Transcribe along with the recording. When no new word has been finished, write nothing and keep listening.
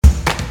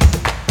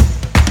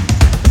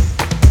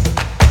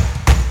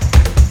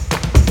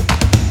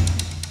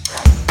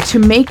to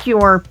make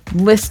your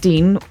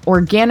listing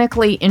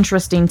organically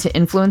interesting to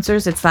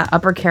influencers, it's that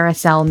upper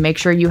carousel, make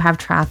sure you have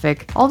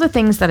traffic, all the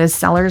things that as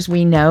sellers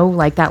we know,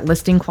 like that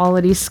listing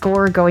quality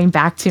score, going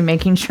back to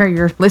making sure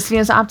your listing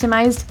is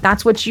optimized.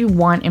 That's what you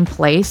want in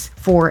place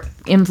for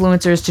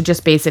influencers to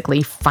just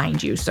basically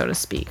find you, so to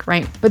speak,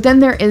 right? But then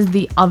there is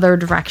the other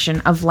direction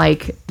of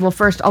like, well,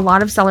 first, a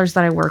lot of sellers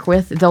that I work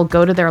with, they'll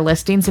go to their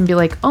listings and be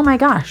like, oh my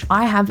gosh,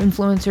 I have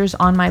influencers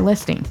on my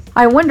listing.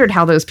 I wondered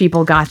how those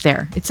people got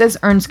there. It says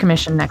earns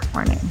commission next to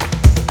our name.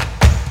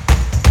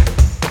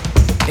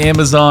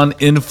 Amazon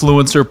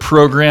Influencer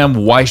Program.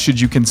 Why should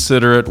you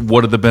consider it?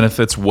 What are the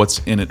benefits? What's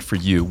in it for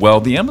you?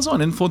 Well, the Amazon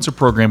Influencer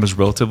Program is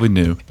relatively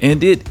new,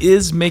 and it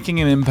is making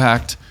an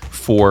impact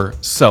for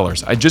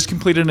sellers. I just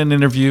completed an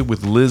interview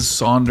with Liz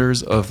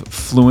Saunders of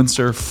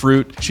Fluencer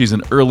Fruit. She's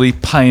an early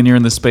pioneer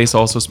in the space,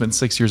 also spent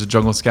 6 years at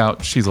Jungle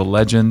Scout. She's a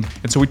legend.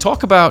 And so we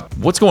talk about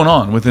what's going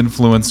on with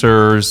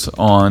influencers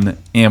on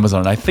Amazon.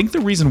 And I think the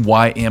reason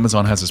why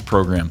Amazon has this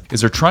program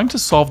is they're trying to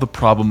solve the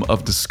problem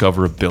of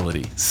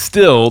discoverability.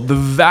 Still, the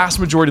vast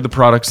majority of the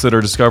products that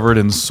are discovered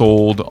and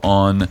sold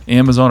on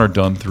Amazon are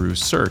done through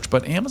search.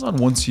 But Amazon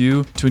wants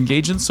you to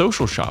engage in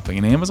social shopping,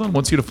 and Amazon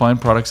wants you to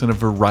find products in a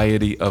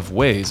variety of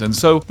ways. And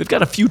so they've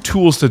got a few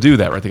tools to do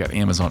that, right? They got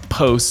Amazon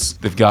Posts,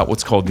 they've got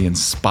what's called the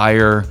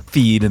Inspire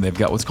feed, and they've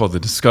got what's called the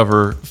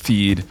Discover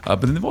feed.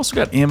 But then they've also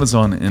got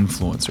Amazon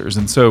influencers.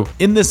 And so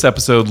in this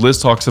episode,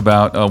 Liz talks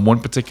about one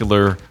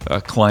particular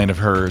client of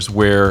hers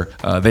where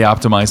they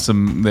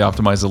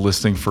optimized a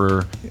listing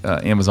for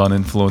Amazon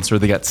influencer.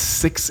 They got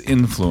 6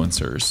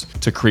 influencers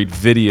to create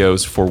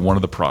videos for one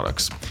of the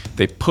products.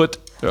 They put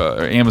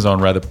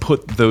Amazon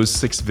put those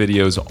 6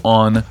 videos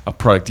on a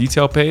product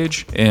detail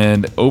page,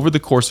 and over the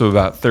course of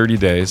about 30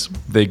 days,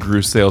 they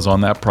grew sales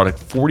on that product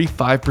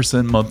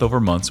 45% month over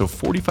month, so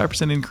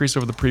 45% increase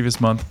over the previous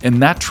month,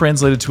 and that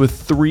translated to a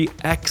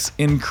 3x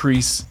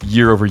increase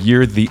year over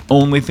year. The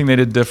only thing they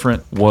did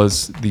different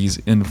was these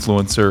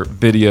influencer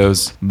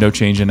videos. No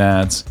change in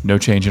ads, no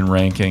change in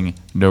ranking,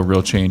 no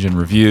real change in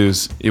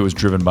reviews. It was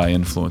driven by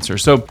influencers.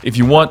 So if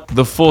you want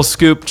the full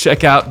scoop,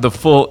 check out the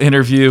full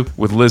interview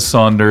with Liz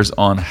Saunders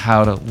on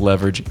how to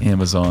leverage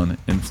Amazon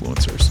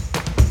influencers.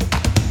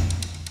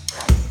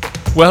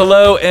 Well,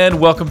 hello, and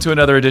welcome to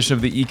another edition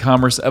of the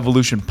E-Commerce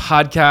Evolution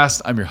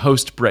Podcast. I'm your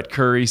host, Brett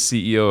Curry,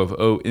 CEO of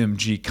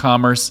OMG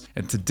Commerce,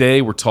 and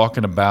today we're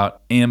talking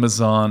about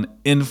Amazon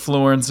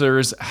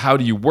influencers. How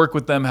do you work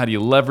with them? How do you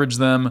leverage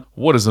them?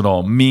 What does it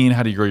all mean?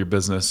 How do you grow your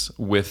business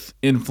with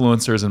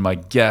influencers? And my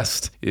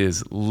guest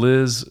is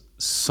Liz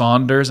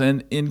Saunders,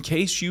 and in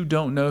case you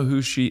don't know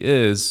who she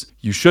is,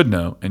 you should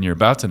know, and you're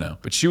about to know.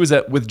 But she was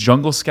with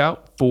Jungle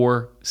Scout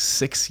for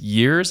 6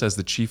 years as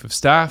the chief of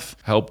staff,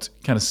 helped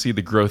kind of see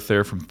the growth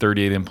there from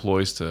 38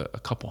 employees to a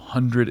couple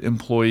hundred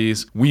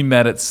employees. We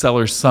met at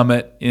Seller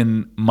Summit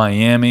in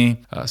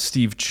Miami.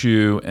 Steve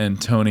Chu and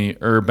Tony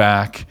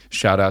Urbach,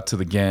 shout out to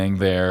the gang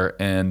there.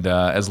 And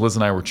as Liz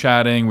and I were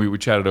chatting, we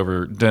chatted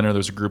over dinner.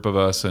 There's a group of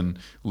us, and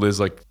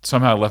Liz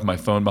somehow left my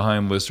phone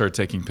behind. Liz started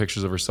taking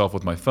pictures of herself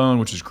with my phone,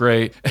 which is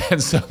great.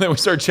 And so then we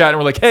started chatting.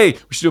 We're like, hey,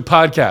 we should do a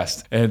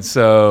podcast. And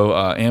so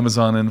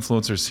Amazon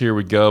influencers, here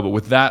we go. But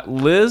with that,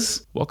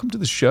 Liz, welcome to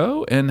the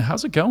show, and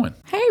how's it going?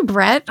 Hey,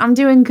 Brett, I'm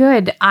doing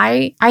good.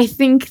 I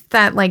think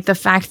that the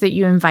fact that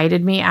you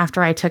invited me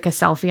after I took a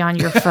selfie on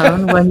your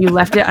phone when you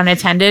left it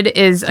unattended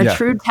is a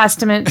true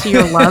testament to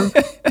your love,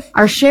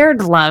 our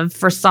shared love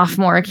for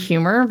sophomoric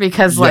humor,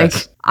 because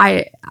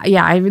I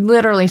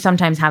literally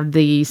sometimes have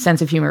the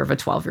sense of humor of a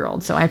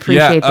 12-year-old. So I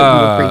appreciate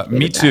that you appreciate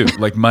me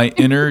too. My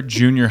inner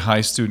junior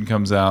high student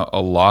comes out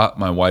a lot.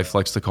 My wife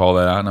likes to call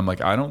that out, and I'm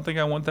like, I don't think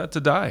I want that to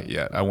die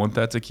yet. I want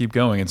that to keep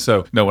going. And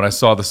so, no, when I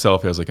saw the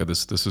selfie, I was like, oh,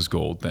 this is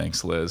gold.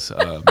 Thanks, Liz.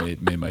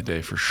 Made my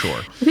day for sure.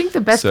 I think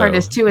the best part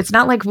is too, it's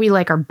not like we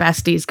are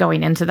besties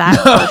going into that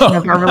portion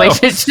of our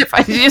relationship.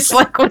 I just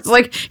was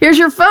like, here's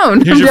your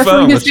phone. Here's your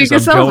phone. I'm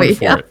going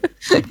for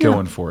it.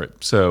 Going for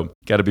it. So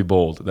got to be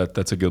bold.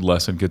 That's a good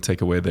lesson, good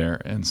takeaway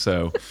there. And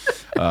so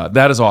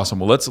that is awesome.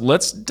 Well,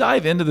 let's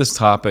dive into this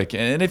topic.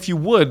 And if you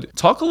would,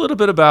 talk a little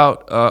bit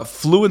about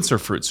Fluencer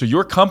Fruit. So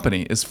your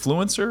company is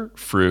Fluencer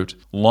Fruit,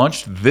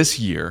 launched this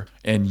year,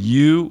 and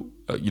you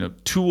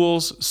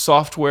tools,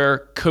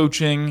 software,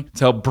 coaching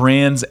to help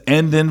brands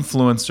and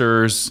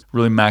influencers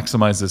really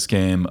maximize this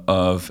game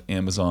of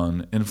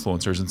Amazon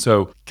influencers. And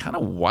so kind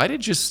of why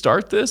did you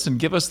start this, and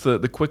give us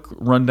the quick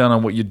rundown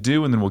on what you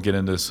do, and then we'll get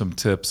into some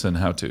tips and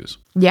how-tos.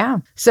 Yeah.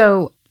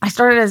 So I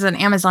started as an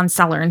Amazon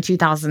seller in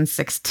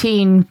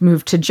 2016,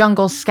 moved to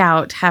Jungle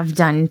Scout, have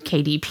done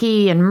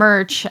KDP and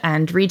merch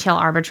and retail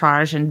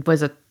arbitrage, and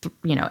was a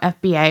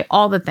FBA,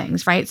 all the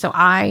things, right? So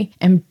I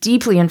am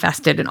deeply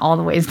invested in all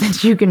the ways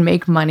that you can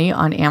make money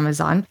on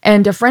Amazon.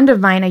 And a friend of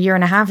mine a year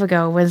and a half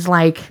ago was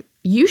like,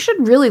 you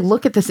should really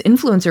look at this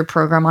influencer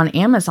program on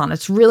Amazon.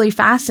 It's really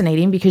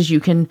fascinating because you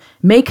can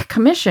make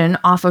commission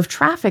off of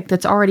traffic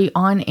that's already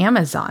on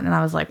Amazon. And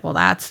I was like, well,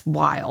 that's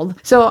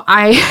wild. So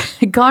I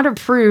got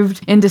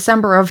approved in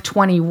December of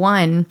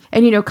 21.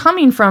 And,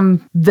 coming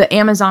from the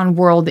Amazon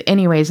world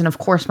anyways, and of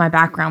course my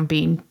background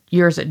being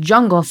years at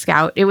Jungle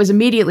Scout, it was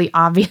immediately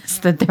obvious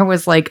that there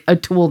was like a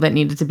tool that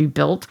needed to be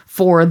built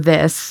for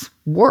this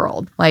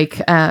world. Like,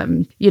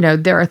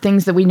 there are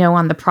things that we know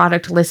on the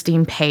product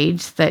listing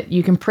page that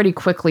you can pretty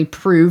quickly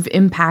prove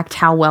impact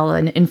how well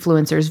an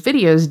influencer's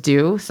videos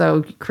do.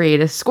 So create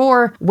a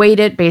score, weight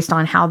it based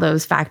on how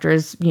those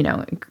factors,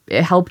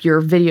 help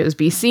your videos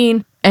be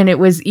seen. And it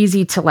was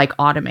easy to like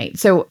automate.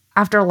 So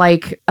after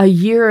like a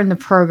year in the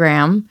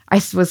program, I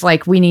was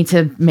like, we need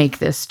to make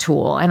this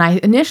tool. And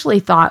I initially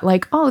thought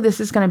like, oh, this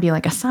is going to be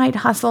like a side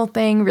hustle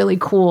thing, really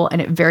cool.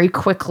 And it very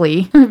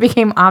quickly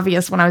became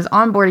obvious when I was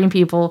onboarding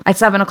people at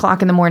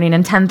 7:00 in the morning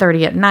and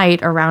 10:30 at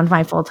night around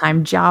my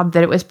full-time job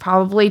that it was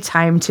probably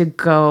time to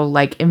go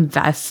like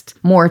invest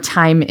more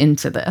time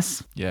into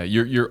this. Yeah,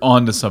 you're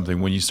onto something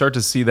when you start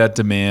to see that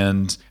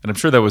demand, and I'm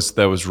sure that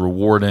was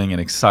rewarding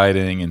and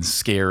exciting and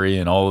scary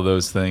and all of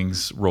those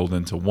things rolled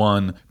into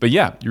one. But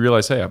yeah, you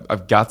realize, hey,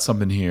 I've got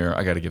something here.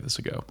 I got to give this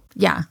a go.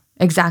 Yeah,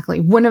 exactly.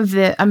 One of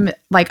the,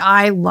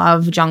 I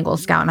love Jungle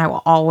Scout and I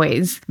will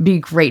always be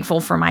grateful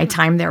for my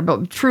time there.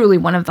 But truly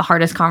one of the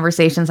hardest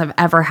conversations I've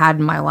ever had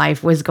in my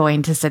life was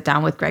going to sit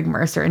down with Greg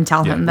Mercer and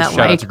tell him that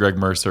shout out to Greg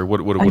Mercer.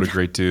 What a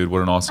great dude.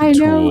 What an awesome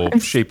tool.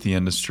 Shaped the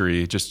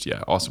industry. Just,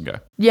 awesome guy.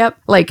 Yep.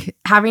 Like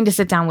having to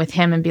sit down with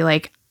him and be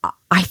like,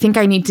 I think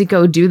I need to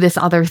go do this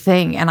other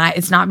thing. And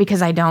it's not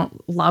because I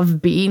don't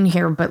love being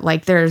here, but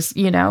like there's,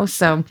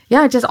 so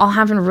yeah, it just all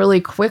happened really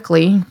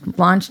quickly.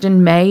 Launched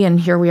in May and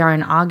here we are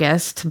in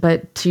August.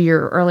 But to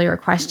your earlier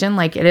question,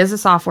 like it is a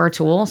software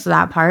tool. So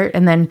that part.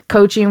 And then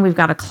coaching, we've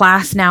got a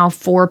class now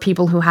for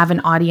people who have an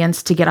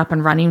audience to get up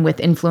and running with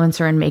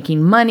influencer and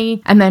making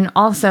money. And then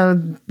also,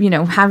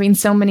 having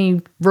so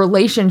many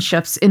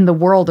relationships in the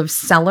world of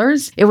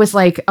sellers, it was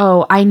like,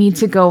 oh, I need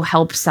to go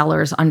help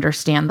sellers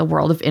understand the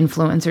world of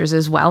influencers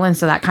as well. And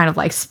so that kind of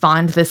like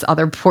spawned this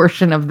other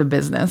portion of the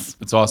business.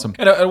 It's awesome.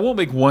 And I will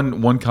make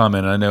one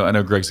comment. I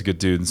know Greg's a good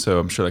dude, and so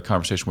I'm sure that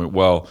conversation went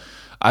well.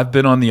 I've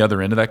been on the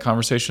other end of that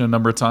conversation a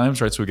number of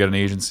times, right? So we got an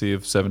agency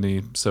of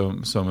 70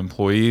 some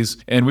employees,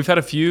 and we've had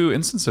a few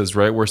instances,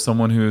 right, where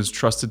someone who's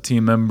trusted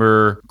team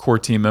member, core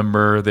team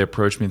member, they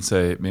approach me and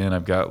say, man,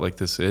 I've got like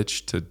this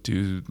itch to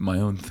do my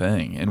own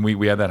thing. And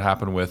we had that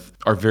happen with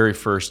our very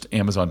first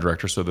Amazon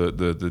director. So the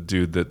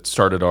dude that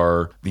started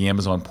the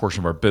Amazon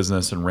portion of our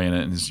business and ran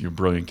it, and he's a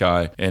brilliant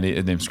guy, and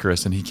his name's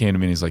Chris. And he came to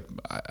me and he's like,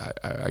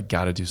 I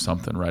got to do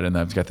something, right? And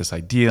I've got this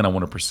idea and I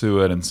want to pursue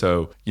it. And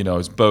so, I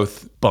was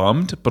both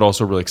bummed, but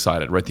also really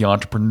excited, right? The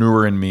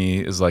entrepreneur in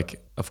me is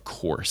like, of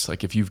course,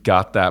 like if you've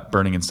got that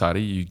burning inside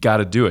of you, you got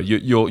to do it.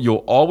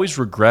 You'll always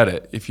regret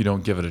it if you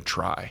don't give it a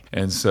try.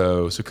 And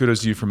so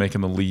kudos to you for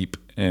making the leap.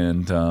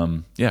 And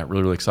really,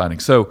 really exciting.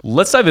 So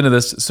let's dive into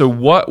this. So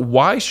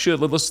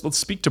let's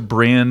speak to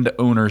brand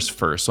owners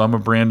first. So I'm a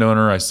brand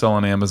owner. I sell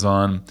on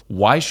Amazon.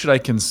 Why should I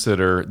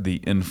consider the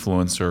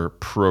influencer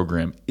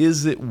program?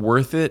 Is it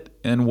worth it?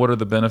 And what are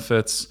the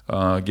benefits?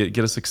 Get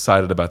us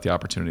excited about the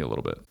opportunity a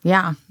little bit.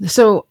 Yeah.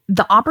 So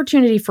the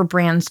opportunity for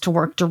brands to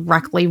work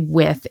directly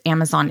with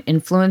Amazon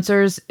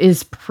influencers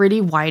is pretty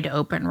wide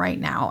open right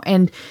now.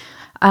 And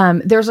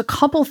there's a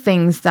couple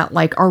things that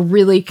like are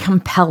really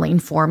compelling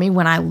for me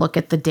when I look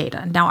at the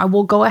data. Now, I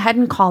will go ahead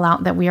and call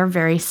out that we are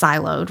very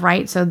siloed,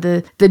 right? So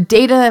the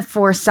data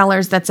for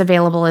sellers that's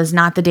available is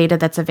not the data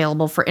that's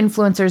available for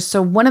influencers.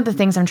 So one of the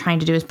things I'm trying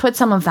to do is put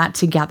some of that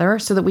together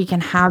so that we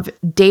can have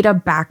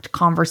data-backed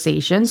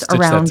conversations Stitch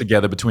that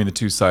together between the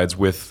two sides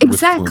with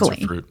exactly.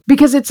 Influencer Fruit.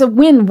 Because it's a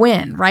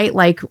win-win, right?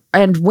 Like,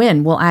 and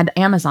win, we'll add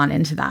Amazon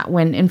into that.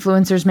 When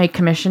influencers make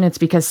commission, it's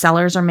because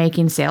sellers are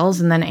making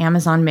sales and then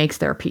Amazon makes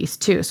their piece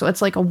too. So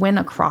it's like a win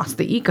across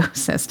the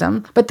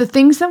ecosystem. But the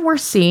things that we're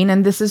seeing,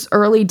 and this is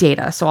early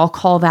data, so I'll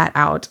call that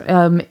out,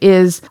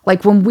 is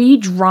like when we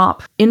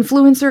drop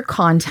influencer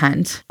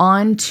content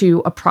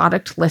onto a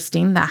product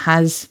listing that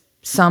has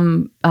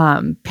some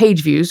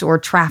page views or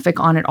traffic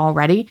on it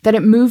already, that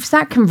it moves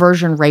that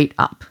conversion rate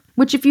up.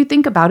 Which if you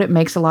think about it,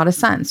 makes a lot of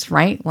sense,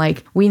 right?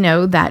 Like we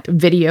know that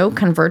video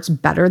converts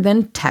better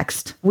than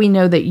text. We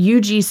know that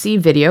UGC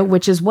video,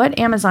 which is what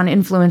Amazon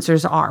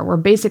influencers are, we're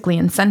basically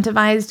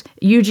incentivized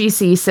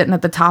UGC sitting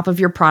at the top of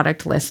your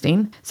product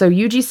listing. So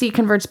UGC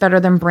converts better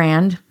than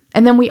brand.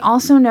 And then we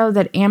also know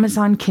that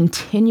Amazon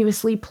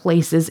continuously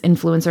places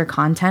influencer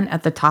content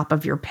at the top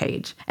of your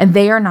page. And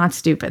they are not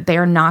stupid. They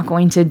are not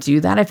going to do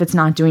that if it's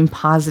not doing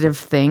positive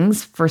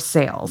things for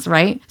sales,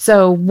 right?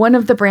 So one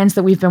of the brands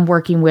that we've been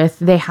working with,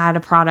 they had a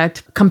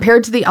product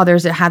compared to the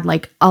others, it had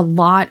like a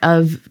lot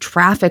of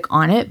traffic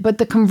on it, but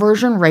the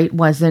conversion rate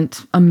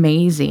wasn't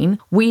amazing.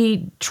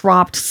 We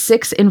dropped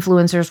 6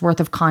 influencers worth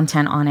of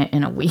content on it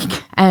in a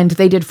week. And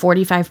they did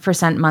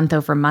 45% month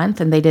over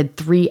month, and they did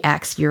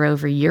 3x year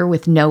over year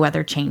with no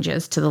other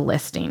changes to the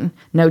listing,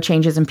 no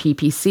changes in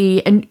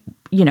PPC. And,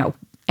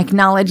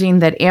 acknowledging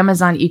that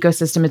Amazon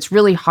ecosystem, it's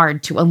really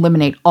hard to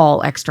eliminate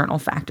all external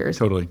factors.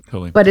 Totally.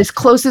 But as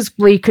close as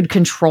we could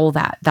control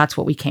that, that's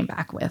what we came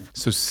back with.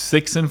 So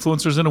 6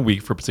 influencers in a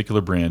week for a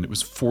particular brand. It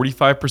was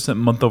 45%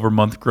 month over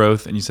month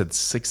growth. And you said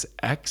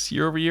 6x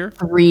year over year?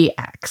 3x.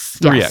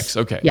 3x. Yes.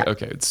 Okay. Yeah.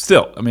 Okay. It's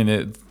still,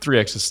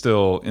 3x is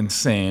still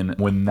insane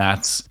when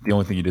that's the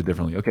only thing you did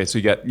differently. Okay. So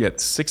you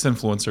got 6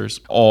 influencers,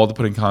 all to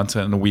put in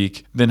content in a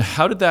week. Then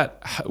how did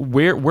that,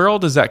 where all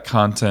does that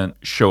content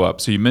show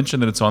up? So you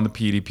mentioned that it's on the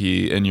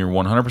PDP and you're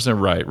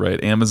 100%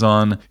 right?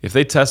 Amazon, if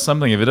they test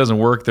something, if it doesn't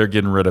work, they're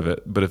getting rid of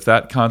it. But if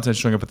that content's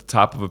showing up at the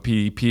top of a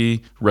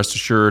PDP, rest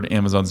assured,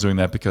 Amazon's doing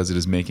that because it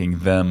is making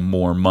them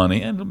more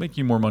money and it'll make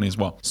you more money as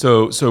well.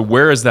 So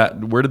where is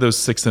that? Where do those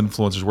 6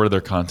 influencers, where do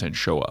their content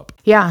show up?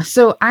 Yeah.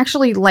 So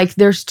actually,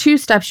 there's 2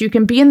 steps. You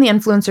can be in the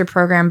influencer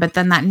program, but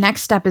then that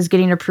next step is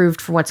getting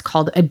approved for what's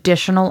called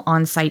additional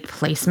on-site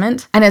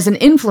placement. And as an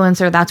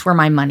influencer, that's where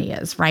my money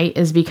is, right?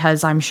 Is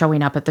because I'm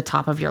showing up at the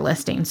top of your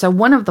listing. So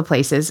one of the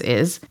places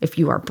is if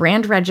you are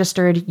brand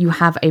registered, you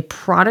have a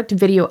product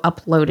video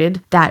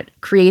uploaded that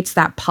creates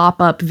that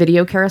pop-up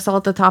video carousel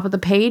at the top of the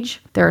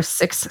page. There are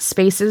 6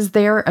 spaces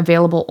there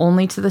available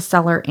only to the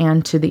seller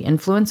and to the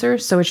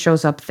influencer. So it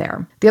shows up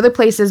there. The other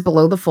place is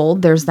below the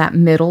fold. There's that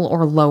middle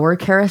or lower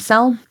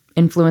carousel.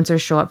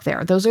 Influencers show up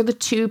there. Those are the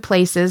 2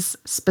 places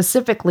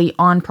specifically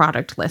on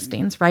product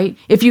listings, right?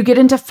 If you get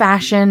into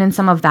fashion and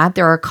some of that,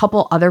 there are a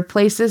couple other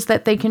places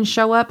that they can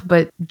show up,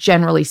 but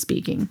generally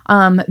speaking.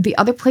 The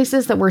other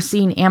places that we're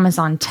seeing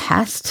Amazon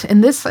test,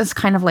 and this is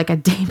kind of like a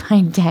day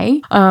by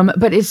day,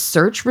 but is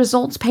search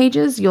results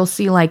pages. You'll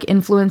see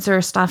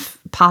influencer stuff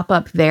pop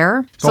up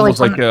there. It's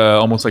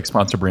almost like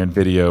sponsor brand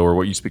video, or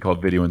what used to be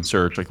called video in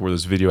search, like where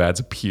those video ads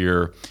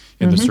appear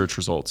in the search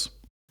results.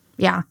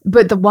 Yeah.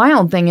 But the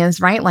wild thing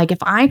is, right? If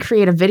I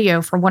create a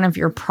video for one of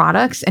your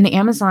products and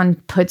Amazon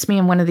puts me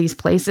in one of these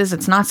places,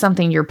 it's not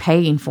something you're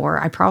paying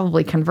for. I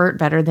probably convert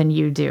better than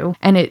you do.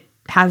 And it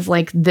has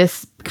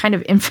this kind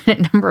of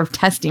infinite number of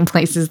testing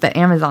places that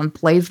Amazon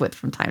plays with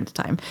from time to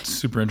time.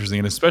 Super interesting.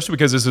 And especially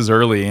because this is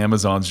early,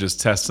 Amazon's just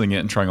testing it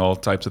and trying all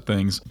types of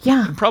things.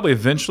 Yeah. And probably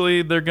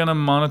eventually they're going to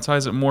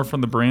monetize it more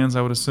from the brands,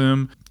 I would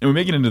assume. And we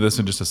may get into this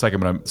in just a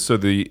second, but so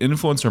the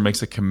influencer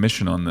makes a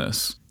commission on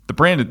this.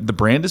 The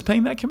brand is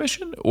paying that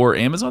commission, or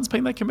Amazon's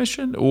paying that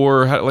commission,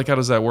 or how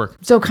does that work?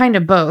 So kind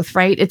of both,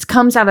 right? It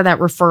comes out of that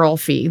referral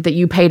fee that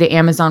you pay to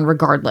Amazon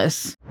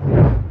regardless.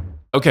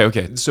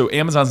 Okay. So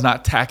Amazon's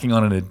not tacking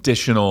on an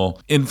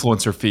additional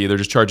influencer fee. They're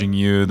just charging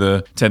you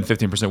the 10,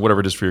 15%, whatever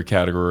it is for your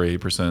category,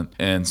 8%.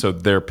 And so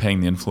they're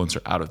paying the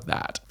influencer out of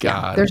that.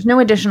 Yeah, there's no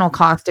additional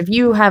cost. If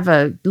you have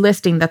a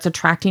listing that's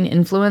attracting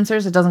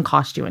influencers, it doesn't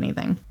cost you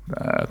anything.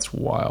 That's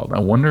wild. I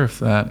wonder if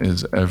that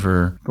is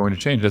ever going to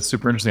change. That's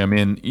super interesting.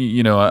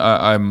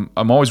 I'm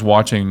always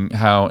watching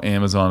how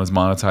Amazon is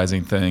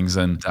monetizing things,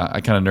 and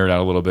I kind of nerd out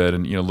a little bit.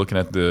 And looking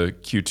at the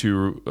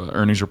Q2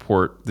 earnings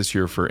report this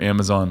year for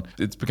Amazon,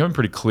 it's becoming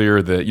pretty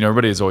clear that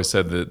everybody has always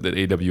said that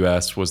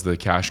AWS was the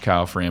cash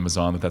cow for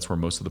Amazon. That's where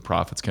most of the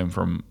profits came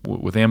from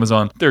with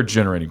Amazon. They're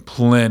generating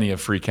plenty of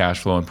free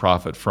cash flow and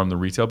profit from the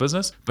retail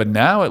business, but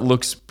now it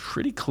looks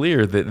pretty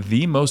clear that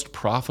the most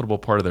profitable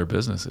part of their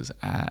business is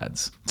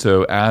ads.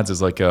 So ads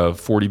is like a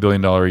 $40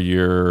 billion a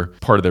year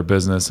part of their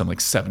business and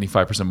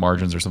 75%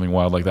 margins or something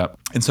wild like that.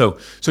 And so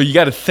you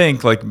got to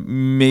think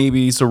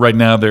maybe, so right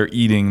now they're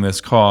eating this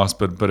cost,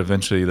 but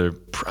eventually they're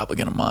probably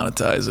going to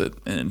monetize it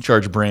and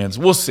charge brands.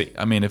 We'll see.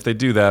 If they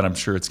do that, I'm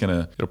sure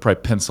it'll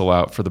probably pencil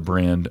out for the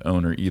brand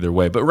owner either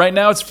way. But right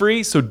now it's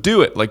free, so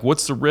do it.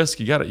 What's the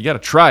risk? You got to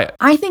try it.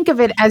 I think of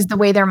it as the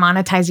way they're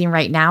monetizing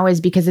right now is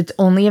because it's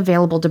only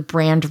available to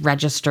brand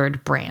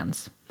registered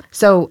brands.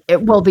 So,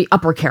 the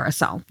upper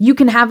carousel. You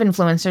can have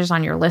influencers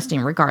on your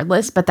listing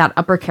regardless, but that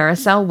upper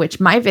carousel, which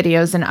my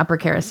videos and upper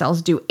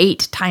carousels do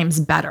 8 times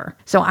better.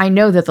 So I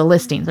know that the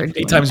listings are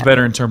doing 8 times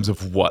better in terms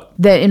of what?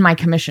 In my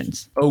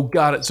commissions. Oh,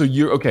 got it. So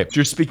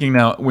you're speaking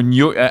now when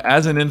you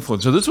as an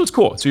influencer. So this was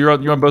cool. So you're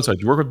on both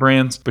sides. You work with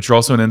brands, but you're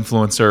also an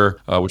influencer,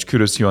 which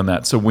kudos to you on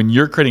that. So when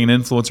you're creating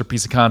an influencer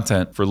piece of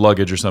content for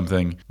luggage or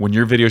something, when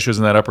your video shows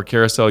in that upper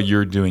carousel,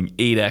 you're doing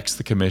 8x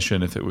the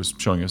commission if it was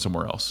showing you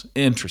somewhere else.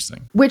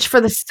 Interesting. Which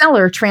for the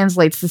seller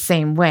translates the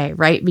same way,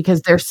 right?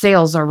 Because their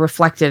sales are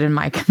reflected in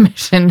my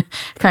commission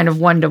kind of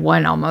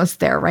 1-to-1 almost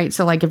there, right?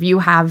 So if you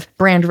have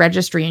brand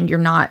registry and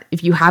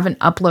if you haven't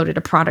uploaded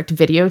a product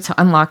video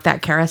to unlock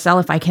that carousel,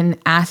 if I can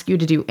ask you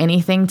to do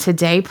anything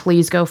today,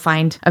 please go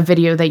find a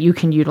video that you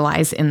can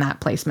utilize in that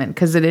placement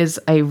because it is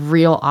a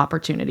real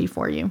opportunity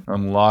for you.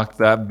 Unlock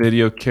that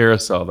video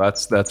carousel.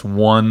 That's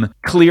one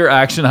clear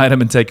action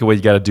item and takeaway.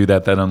 You got to do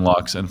that. That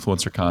unlocks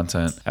influencer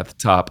content at the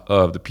top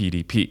of the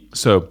PDP.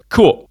 So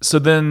cool. So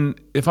then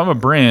if I'm a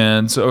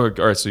brand, so all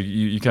right, so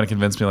you kind of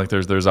convinced me like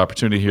there's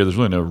opportunity here. There's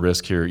really no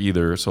risk here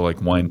either. So like,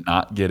 why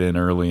not get in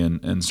early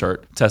and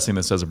start testing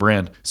this as a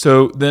brand?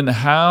 So then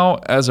how,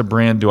 as a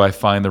brand, do I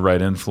find the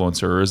right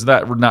influencer? Or is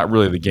that not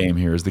really the game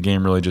here? Is the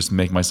game really just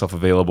make myself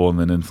available and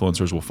then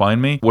influencers will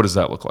find me? What does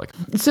that look like?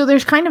 So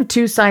there's kind of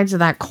two sides of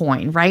that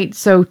coin, right?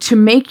 So to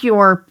make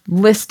your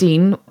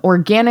listing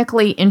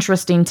organically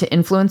interesting to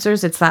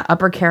influencers, it's that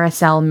upper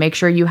carousel, make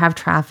sure you have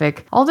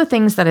traffic, all the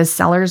things that as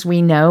sellers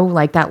we know,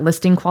 like that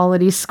listing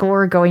quality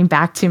score, going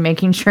back to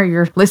making sure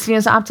your listing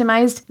is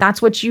optimized.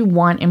 That's what you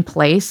want in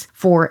place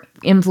for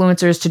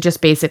influencers to just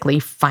basically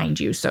find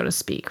you, so to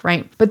speak,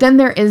 right? But then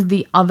there is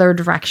the other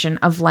direction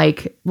of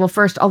like, well,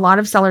 first, a lot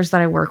of sellers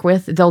that I work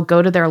with, they'll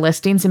go to their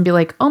listings and be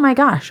like, oh my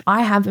gosh,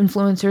 I have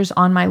influencers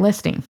on my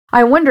listing.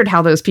 I wondered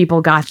how those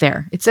people got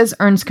there. It says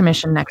earns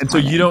commission next. And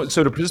so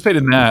so to participate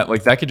in that,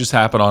 like that could just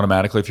happen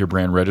automatically if you're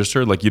brand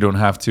registered. Like you don't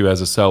have to,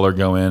 as a seller,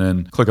 go in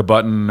and click a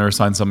button or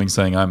sign something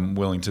saying I'm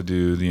willing to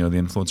do the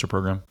influencer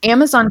program.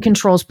 Amazon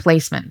controls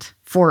placement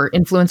for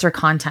influencer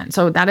content.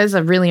 So that is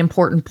a really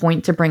important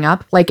point to bring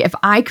up. Like if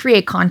I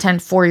create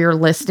content for your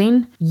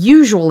listing,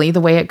 usually the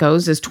way it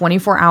goes is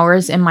 24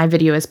 hours and my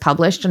video is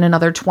published and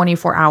another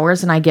 24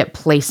 hours and I get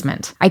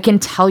placement. I can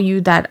tell you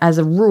that as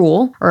a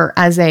rule or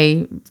as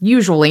a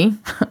usually,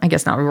 I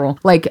guess not a rule,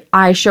 like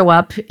I show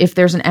up if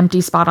there's an empty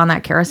spot on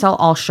that carousel,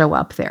 I'll show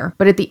up there.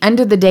 But at the end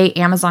of the day,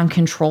 Amazon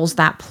controls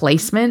that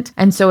placement.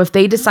 And so if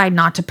they decide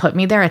not to put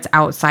me there, it's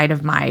outside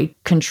of my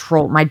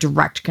control, my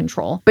direct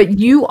control. But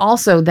you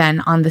also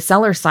then on the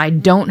seller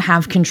side don't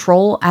have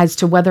control as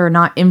to whether or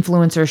not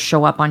influencers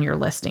show up on your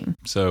listing.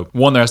 So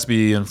one, there has to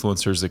be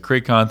influencers that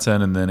create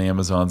content, and then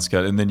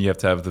and then you have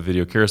to have the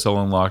video carousel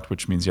unlocked,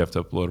 which means you have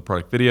to upload a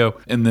product video.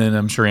 And then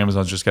I'm sure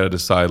Amazon's just got to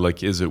decide,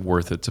 like, is it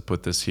worth it to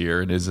put this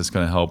here? And is this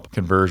going to help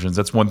conversions?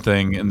 That's one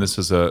thing. And this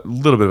is a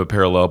little bit of a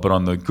parallel, but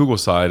on the Google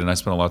side, and I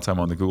spent a lot of time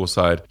on the Google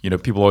side,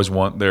 people always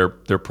want their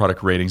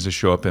product ratings to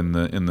show up in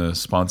the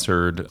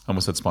sponsored, I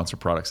almost said sponsored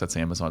products, that's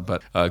Amazon,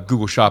 but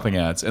Google shopping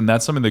ads. And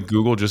that's something that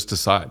Google just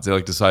decides.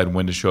 They decide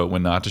when to show it,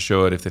 when not to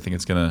show it. If they think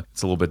it's a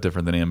little bit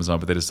different than Amazon,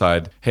 but they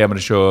decide, hey, I'm going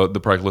to show the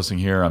product listing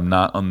here. I'm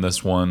not on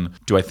this one.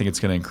 Do I think it's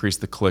going to increase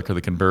the click or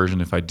the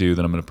conversion? If I do,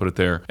 then I'm going to put it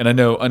there. And I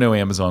know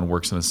Amazon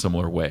works in a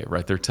similar way,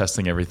 right? They're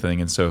testing everything.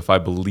 And so if I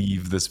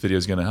believe this video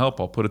is going to help,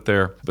 I'll put it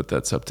there, but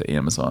that's up to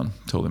Amazon.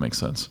 Totally makes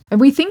sense.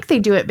 And we think they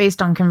do it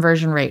based on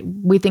conversion rate.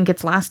 We think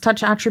it's last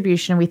touch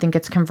attribution. We think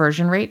it's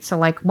conversion rate. So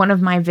like one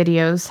of my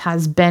videos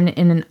has been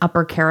in an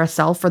upper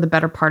carousel for the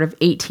better part of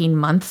 18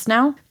 months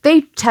now.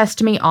 They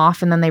test me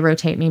off and then they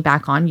rotate me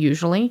back on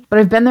usually, but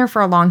I've been there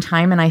for a long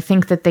time. And I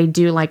think that they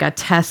do like a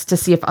test to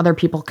see if other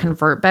people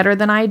convert better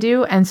than I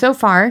do. And so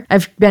far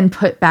I've been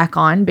put back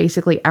on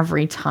basically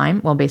every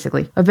time. Well,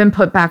 basically I've been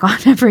put back on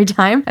every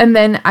time. And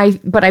then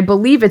but I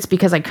believe it's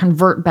because I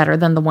convert better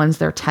than the ones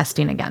they're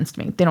testing against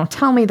me. They don't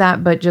tell me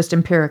that, but just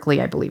empirically,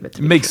 I believe it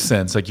to be makes true.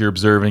 sense. Like you're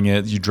observing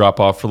it, you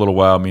drop off for a little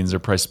while, means they're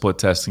probably split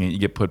testing it. You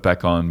get put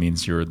back on,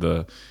 means you're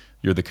the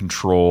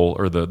control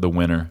or the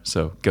winner.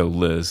 So go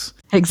Liz.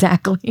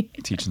 Exactly.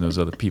 Teaching those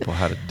other people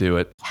how to do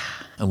it.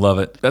 I love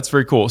it. That's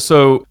very cool.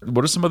 So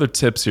what are some other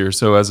tips here?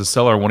 So as a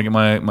seller, I want to get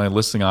my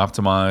listing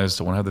optimized.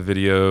 I want to have the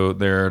video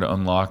there to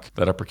unlock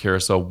that upper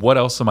carousel. What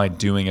else am I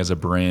doing as a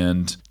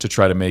brand to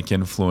try to make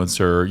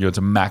influencer,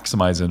 to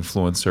maximize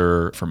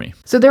influencer for me?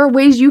 So there are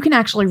ways you can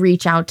actually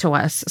reach out to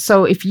us.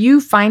 So if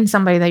you find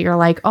somebody that you're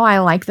like, oh, I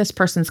like this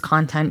person's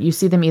content, you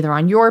see them either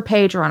on your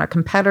page or on a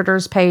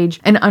competitor's page,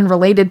 an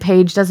unrelated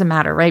page, doesn't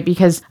matter, right?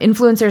 Because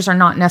influencers are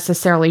not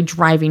necessarily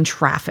driving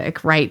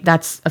traffic, right?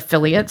 That's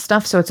affiliate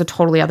stuff. So it's a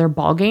totally other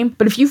ballgame.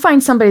 But if you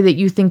find somebody that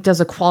you think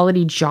does a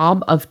quality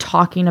job of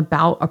talking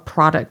about a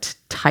product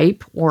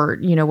type or,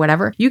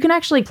 whatever, you can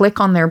actually click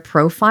on their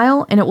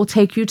profile and it will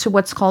take you to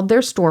what's called their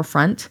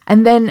storefront.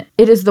 And then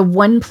it is the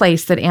one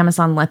place that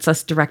Amazon lets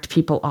us direct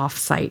people off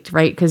site,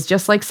 right? Because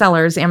just like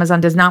sellers, Amazon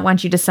does not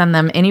want you to send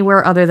them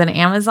anywhere other than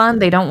Amazon.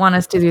 They don't want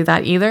us to do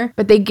that either,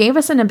 but they gave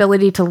us an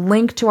ability to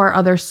link to our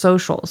other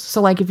socials.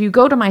 So like if you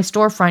go to my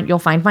storefront, you'll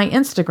find my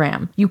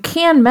Instagram. You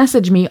can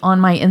message me on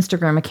my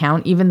Instagram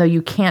account, even though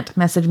you can't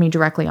message me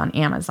directly on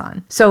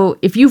Amazon. So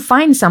if you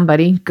find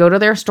somebody, go to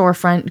their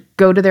storefront,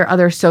 go to their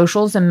other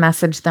socials and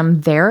message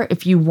them there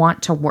if you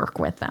want to work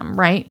with them,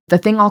 right? The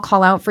thing I'll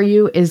call out for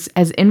you is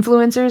as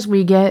influencers,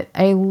 we get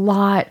a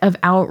lot of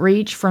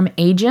outreach from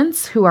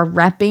agents who are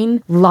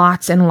repping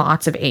lots and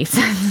lots of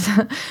ACEs.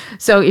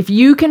 So if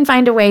you can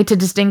find a way to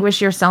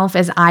distinguish yourself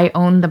as I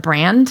own the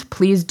brand,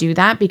 please do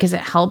that because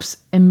it helps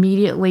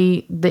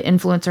immediately the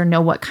influencer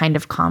know what kind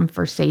of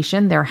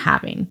conversation they're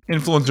having.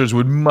 Influencers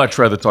would much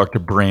rather talk to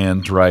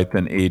brands, right,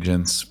 than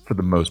agents for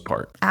the most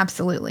part.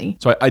 Absolutely.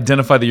 So I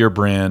identify that you're a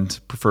brand,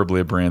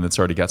 preferably a brand that's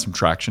already got some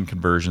traction,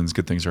 conversions,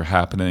 good things are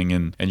happening,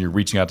 and you're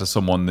reaching out to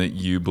someone that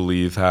you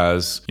believe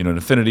has an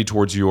affinity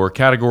towards your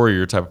category or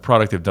your type of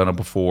product. They've done it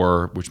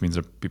before, which means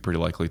they'll be pretty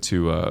likely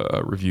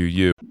to review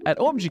you. At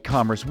OMG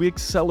Commerce, we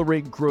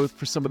accelerate growth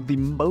for some of the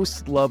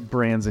most loved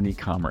brands in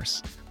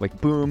e-commerce, like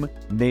Boom,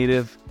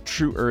 Native,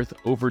 True Earth,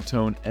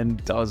 Overtone,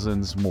 and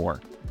dozens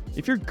more.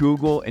 If your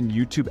Google and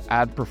YouTube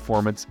ad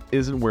performance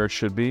isn't where it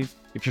should be,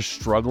 if you're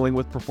struggling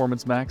with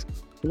Performance Max,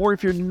 or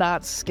if you're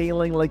not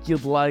scaling like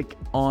you'd like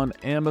on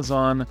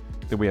Amazon,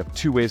 then we have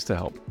two ways to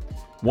help.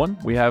 One,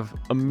 we have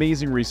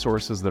amazing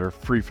resources that are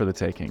free for the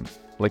taking,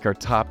 like our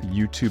top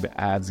YouTube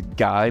ads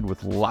guide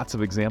with lots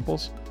of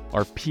examples,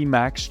 our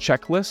PMax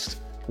checklist,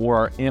 or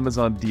our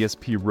Amazon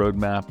DSP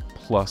roadmap,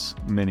 plus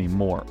many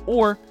more.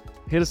 Or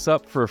hit us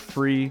up for a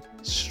free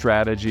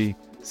strategy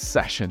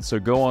session. So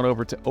go on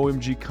over to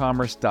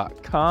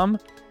omgcommerce.com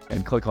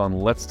and click on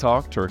Let's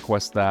Talk to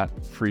request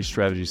that free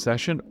strategy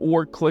session,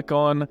 or click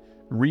on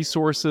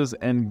Resources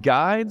and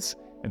Guides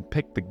and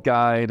pick the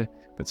guide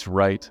that's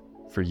right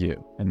for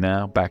you. And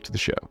now back to the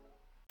show.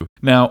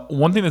 Now,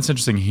 one thing that's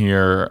interesting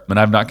here, and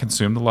I've not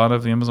consumed a lot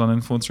of Amazon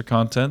influencer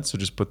content, so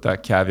just put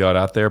that caveat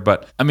out there.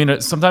 But I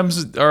mean,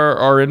 sometimes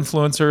our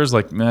influencers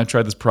like, man, I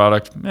tried this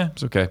product,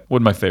 it's okay.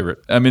 Wasn't my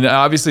favorite. I mean,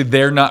 obviously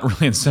they're not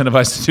really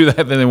incentivized to do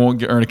that, then they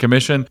won't earn a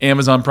commission.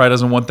 Amazon probably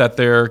doesn't want that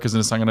there because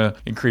then it's not going to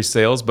increase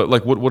sales. But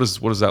like, what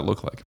does that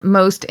look like?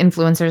 Most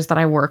influencers that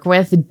I work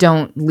with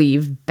don't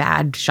leave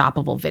bad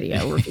shoppable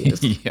video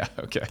reviews. Yeah,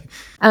 okay.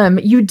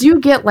 You do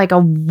get like a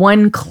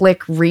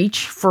one-click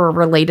reach for a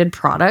related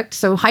product.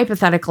 So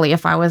hypothetically,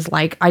 if I was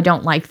like, I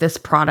don't like this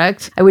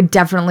product, I would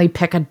definitely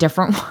pick a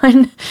different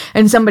one,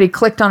 and somebody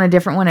clicked on a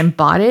different one and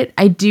bought it.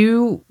 I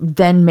do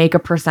then make a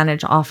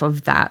percentage off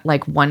of that,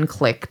 like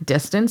one-click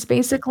distance,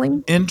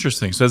 basically.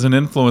 Interesting. So as an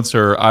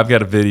influencer, I've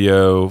got a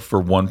video for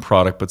one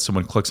product, but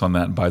someone clicks on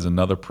that and buys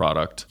another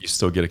product. You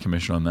still get a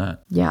commission on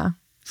that. Yeah.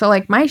 So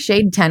like my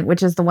shade tent,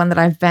 which is the one that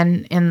I've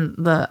been in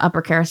the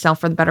upper carousel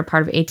for the better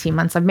part of 18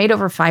 months, I've made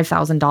over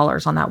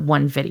 $5,000 on that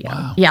one video.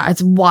 Wow. Yeah,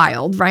 it's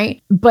wild,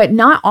 right? But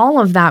not all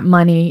of that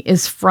money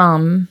is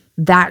from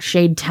that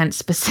shade tent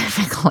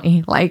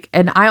specifically.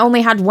 And I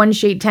only had one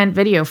shade tent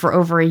video for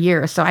over a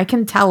year, so I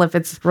can tell if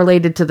it's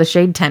related to the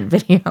shade tent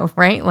video,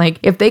 right? Like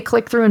if they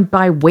click through and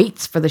buy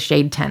weights for the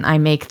shade tent, I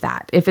make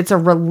that. If it's a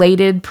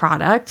related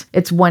product,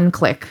 it's one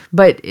click.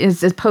 But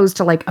as opposed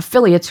to like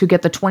affiliates who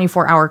get the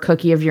 24-hour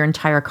cookie of your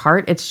entire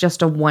cart, it's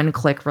just a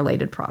one-click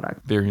related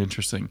product. Very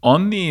interesting.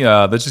 On the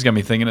that just got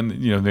me thinking,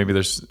 and maybe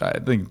I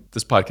think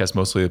this podcast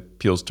mostly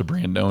appeals to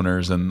brand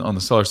owners and on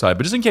the seller side,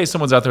 but just in case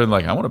someone's out there and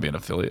like, I want to be an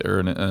affiliate or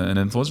an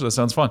influencer, that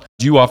sounds fun.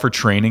 Do you offer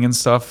training and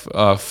stuff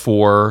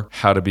for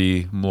how to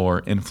be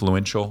more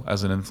influential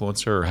as an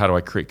influencer, or how do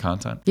I create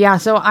content? Yeah,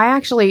 so I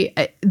actually,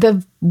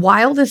 the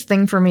wildest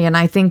thing for me, and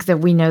I think that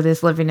we know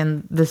this living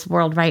in this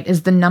world, right,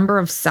 is the number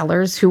of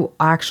sellers who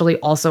actually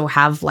also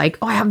have like,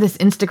 I have this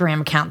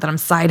Instagram account that I'm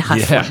side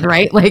hustling,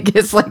 right? Like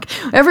it's like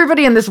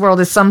everybody in this world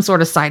is some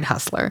sort of side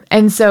hustler.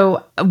 And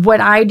so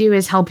what I do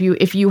is help you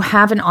if you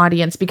have an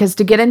audience, because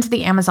to get into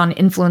the Amazon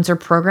influencer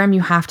program,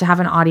 you have to have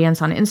an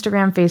audience on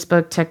Instagram,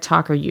 Facebook,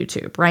 TikTok, or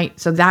YouTube, right?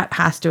 So that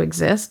has to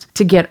exist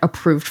to get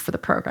approved for the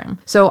program.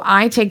 So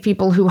I take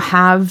people who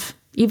have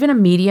even a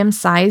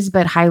medium-sized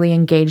but highly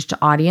engaged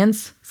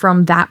audience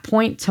from that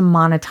point to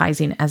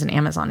monetizing as an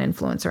Amazon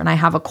influencer. And I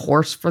have a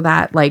course for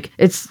that. Like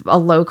it's a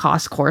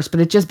low-cost course, but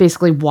it just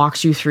basically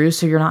walks you through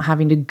so you're not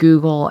having to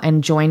Google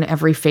and join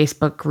every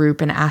Facebook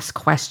group and ask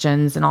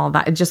questions and all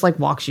that. It just like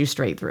walks you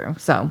straight through.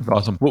 So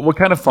awesome. What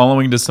kind of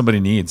following does somebody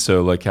need?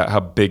 So like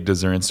how big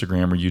does their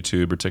Instagram or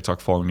YouTube or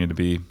TikTok following need to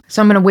be?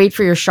 So I'm going to wait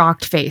for your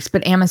shocked face,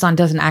 but Amazon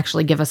doesn't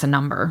actually give us a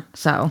number.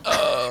 So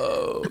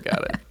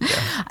got it.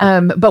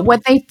 But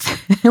what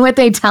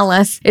they tell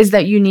us is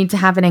that you need to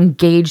have an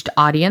engaged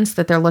audience,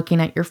 that they're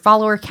looking at your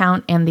follower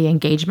count and the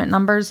engagement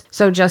numbers.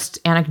 So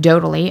just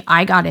anecdotally,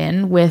 I got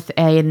in with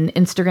an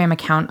Instagram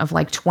account of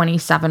like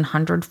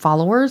 2,700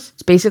 followers.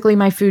 It's basically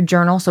my food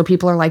journal. So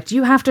people are like, do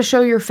you have to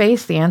show your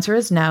face? The answer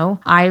is no.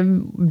 I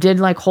did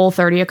like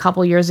Whole30 a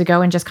couple years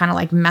ago and just kind of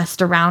like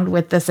messed around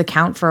with this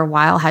account for a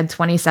while, had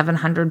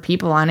 2,700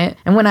 people on it.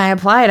 And when I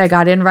applied, I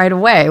got in right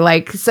away.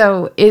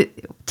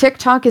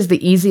 TikTok is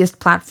the easiest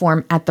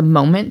platform at the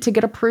moment to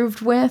get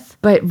approved with,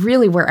 but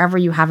really wherever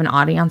you have an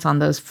audience on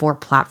those 4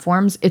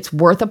 platforms, it's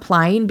worth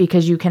applying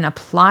because you can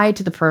apply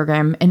to the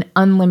program an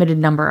unlimited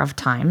number of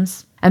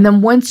times. And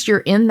then once you're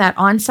in that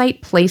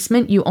on-site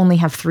placement, you only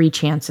have 3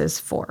 chances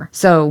for.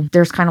 So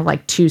there's kind of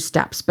like 2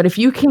 steps. But if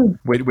you can...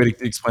 Wait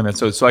to explain that.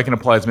 So I can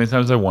apply as many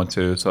times as I want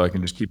to, so I can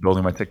just keep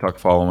building my TikTok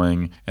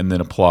following and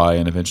then apply,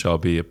 and eventually I'll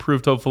be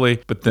approved,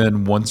 hopefully. But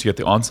then once you get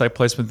the on-site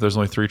placement, there's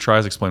only 3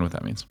 tries. Explain what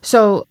that means.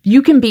 So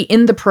you can be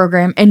in the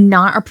program and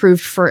not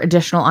approved for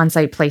additional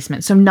on-site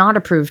placement. So not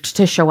approved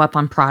to show up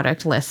on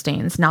product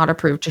listings, not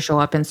approved to show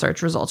up in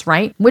search results,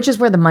 right? Which is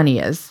where the money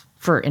is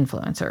for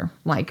influencer.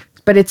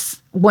 But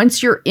it's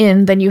once you're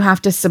in, then you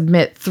have to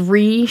submit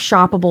 3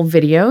 shoppable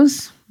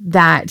videos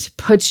that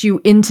puts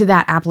you into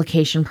that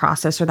application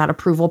process or that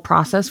approval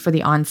process for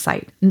the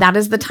on-site. And that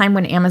is the time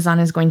when Amazon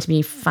is going to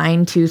be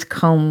fine-tooth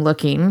comb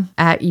looking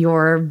at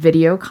your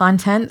video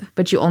content,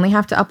 but you only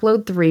have to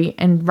upload 3.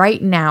 And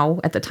right now,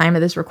 at the time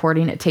of this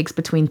recording, it takes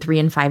between 3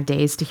 and 5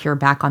 days to hear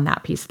back on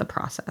that piece of the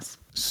process.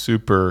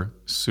 Super,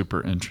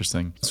 super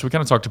interesting. So we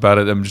kind of talked about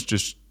it. I'm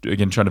just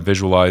again trying to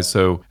visualize.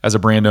 So as a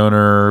brand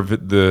owner,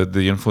 the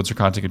influencer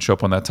content can show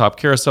up on that top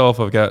carousel. If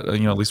I've got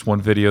at least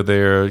one video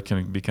there, it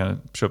can be kind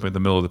of show up in the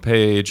middle of the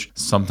page.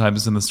 Sometimes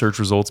it's in the search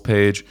results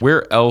page.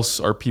 Where else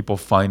are people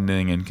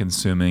finding and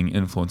consuming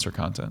influencer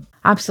content?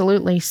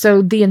 Absolutely.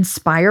 So the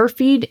Inspire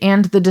feed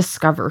and the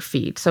Discover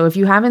feed. So if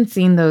you haven't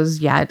seen those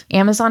yet,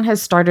 Amazon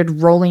has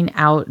started rolling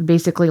out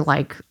basically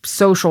like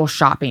social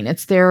shopping.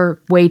 It's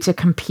their way to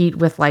compete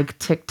with like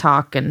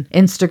TikTok and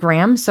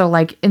Instagram. So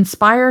like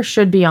Inspire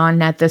should be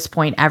on at this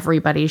point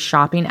everybody's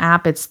shopping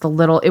app. It was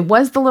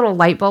the little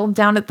light bulb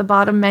down at the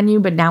bottom menu,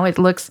 but now it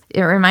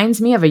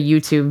reminds me of a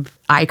YouTube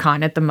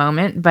icon at the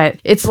moment, but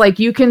it's like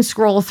you can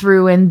scroll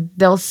through and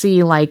they'll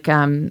see like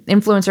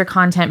influencer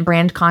content,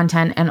 brand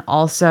content, and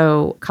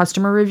also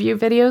customer review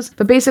videos.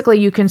 But basically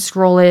you can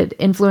scroll it.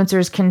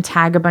 Influencers can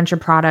tag a bunch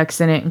of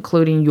products in it,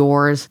 including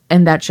yours,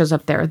 and that shows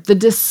up there. The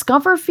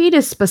Discover feed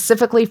is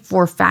specifically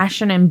for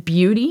fashion and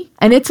beauty,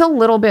 and it's a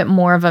little bit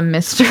more of a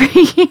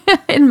mystery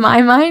in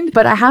my mind,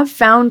 but I have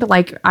found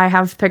I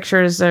have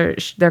pictures,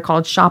 they're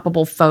called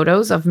shoppable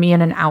photos of me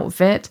in an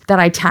outfit that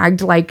I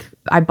tagged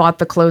I bought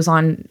the clothes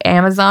on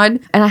Amazon,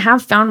 and I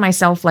have found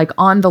myself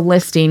on the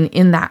listing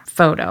in that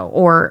photo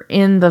or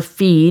in the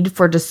feed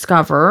for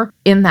Discover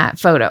in that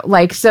photo.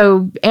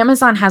 So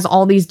Amazon has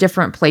all these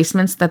different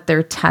placements that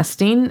they're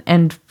testing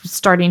and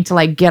starting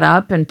to get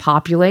up and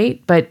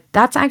populate. But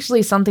that's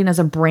actually something as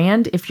a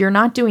brand, if you're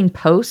not doing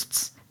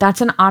posts,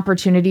 that's an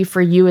opportunity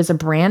for you as a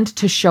brand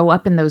to show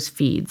up in those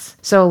feeds.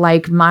 So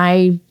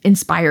my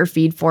Inspire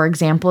feed, for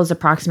example, is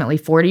approximately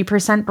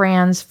 40%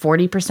 brands,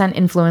 40%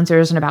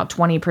 influencers, and about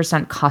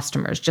 20%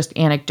 customers, just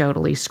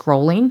anecdotally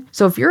scrolling.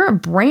 So if you're a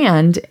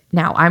brand,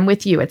 now I'm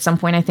with you. At some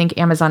point, I think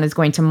Amazon is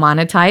going to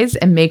monetize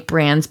and make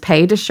brands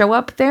pay to show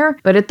up there.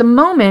 But at the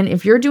moment,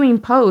 if you're doing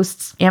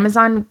posts,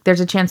 Amazon,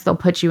 there's a chance they'll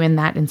put you in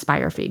that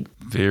Inspire feed.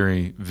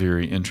 Very,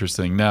 very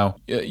interesting. Now,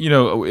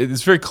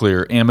 it's very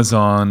clear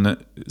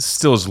Amazon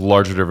still is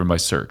largely driven by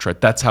search, right?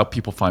 That's how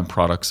people find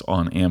products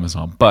on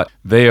Amazon. But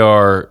they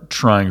are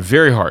trying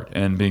very hard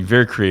and being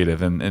very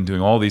creative and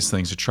doing all these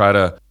things to try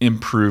to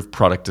improve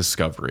product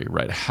discovery,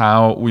 right?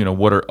 How,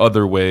 what are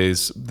other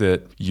ways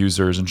that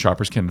users and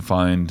shoppers can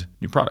find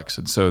new products?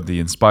 And so the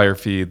Inspire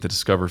feed, the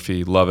Discover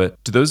feed, love it.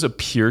 Do those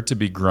appear to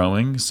be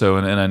growing? So,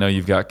 and I know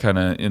you've got kind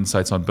of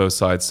insights on both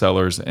sides,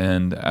 sellers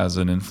and as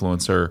an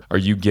influencer. Are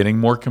you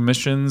getting more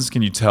commissions?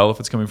 Can you tell if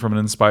it's coming from an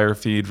Inspire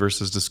feed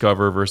versus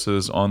Discover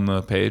versus on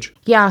the page?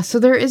 Yeah, so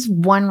there is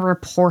one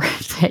report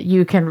that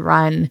you can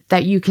run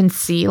that you can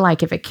see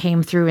if it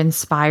came through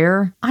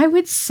Inspire. I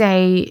would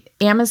say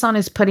Amazon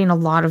is putting a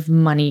lot of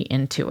money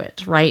into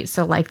it, right?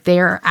 So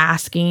they're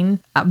asking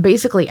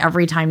basically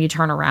every time you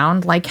turn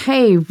around,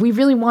 hey, we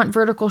really want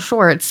vertical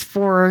shorts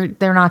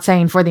they're not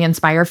saying for the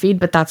Inspire feed,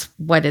 but that's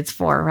what it's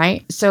for,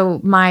 right? So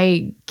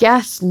my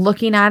guess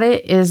looking at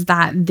it is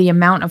that the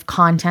amount of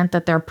content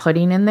that they're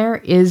putting in there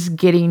is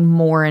getting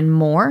more and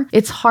more.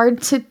 It's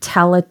hard to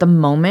tell at the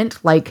moment,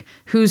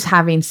 who's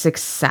having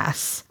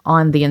success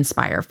on the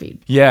Inspire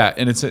feed. Yeah,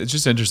 and it's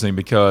just interesting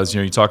because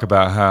you talk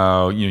about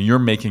how you're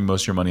making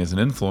most of your money as an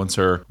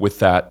influencer with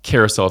that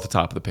carousel at the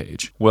top of the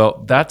page.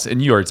 Well,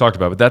 and you already talked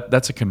about it, but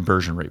that's a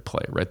conversion rate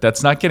play, right?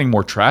 That's not getting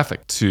more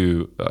traffic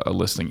to a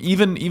listing,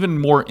 even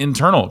more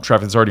internal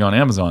traffic that's already on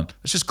Amazon.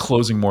 It's just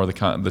closing more of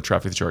the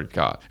traffic that you already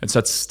got, and so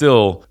that's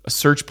still a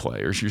search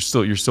play, or you're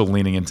still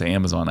leaning into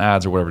Amazon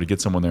ads or whatever to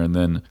get someone there, and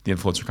then the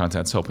influencer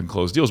content's helping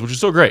close deals, which is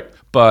still great.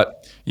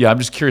 But yeah, I'm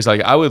just curious.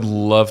 I would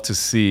love to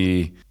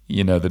see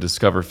the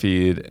Discover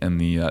feed and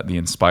the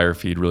Inspire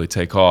feed really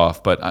take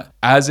off. But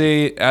as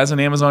an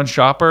Amazon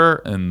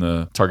shopper, and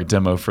the target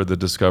demo for the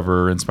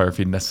Discover Inspire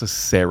feed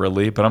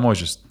necessarily, but I'm always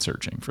just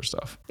searching for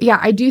stuff. Yeah,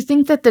 I do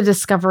think that the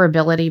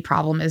discoverability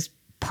problem is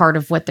part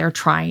of what they're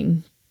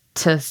trying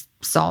to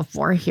solve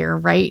for here,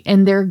 right?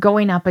 And they're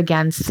going up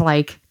against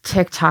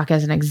TikTok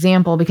as an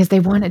example because they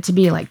want it to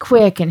be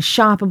quick and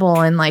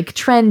shoppable and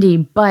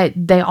trendy, but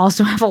they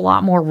also have a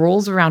lot more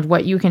rules around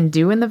what you can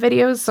do in the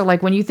videos. So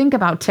when you think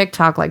about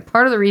TikTok,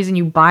 part of the reason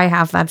you buy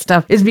half that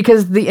stuff is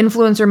because the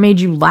influencer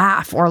made you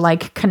laugh or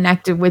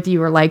connected with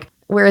you or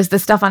whereas the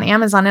stuff on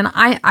Amazon, and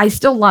I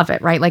still love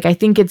it, right? I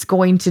think it's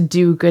going to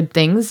do good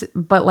things,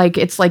 but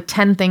it's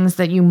 10 things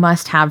that you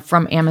must have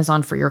from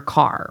Amazon for your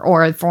car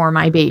or for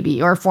my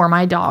baby or for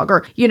my dog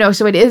or,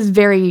 so it is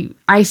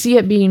I see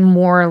it being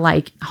more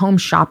home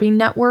shopping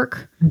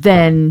network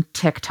than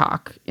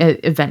TikTok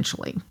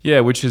eventually. Yeah,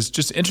 which is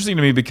just interesting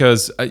to me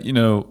because,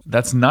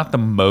 that's not the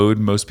mode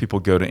most people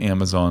go to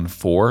Amazon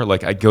for.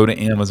 I go to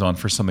Amazon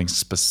for something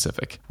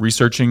specific.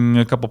 Researching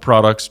a couple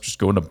products, just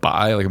going to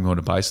buy, I'm going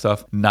to buy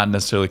stuff, not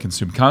necessarily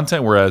consume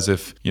content. Whereas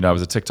if, I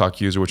was a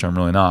TikTok user, which I'm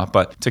really not,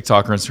 but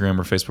TikTok or Instagram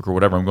or Facebook or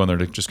whatever, I'm going there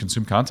to just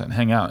consume content,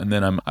 hang out. And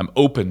then I'm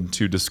open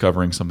to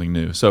discovering something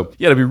new. So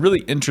yeah, it'd be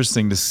really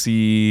interesting to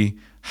see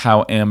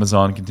how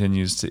Amazon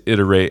continues to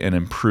iterate and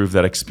improve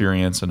that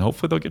experience. And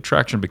hopefully they'll get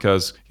traction,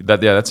 because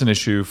that's an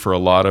issue for a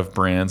lot of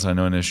brands. I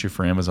know an issue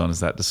for Amazon is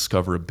that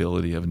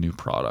discoverability of new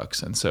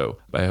products. And so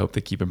I hope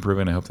they keep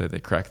improving. I hope that they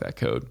crack that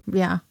code.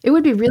 Yeah. It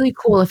would be really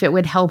cool if it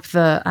would help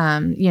the,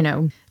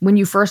 when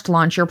you first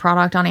launch your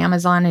product on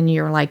Amazon and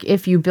you're like,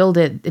 if you build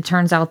it, it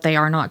turns out they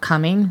are not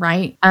coming,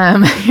 right?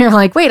 You're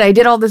like, wait, I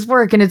did all this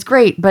work and it's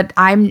great, but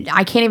I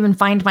can't even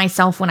find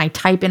myself when I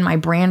type in my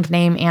brand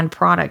name and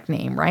product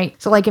name, right?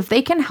 So like if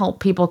they can help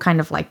people kind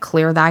of like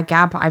clear that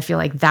gap, I feel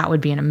like that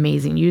would be an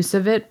amazing use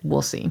of it.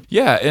 We'll see.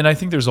 Yeah. And I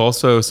think there's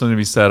also something to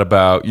be said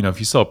about, if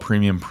you sell a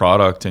premium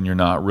product and you're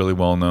not really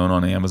well known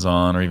on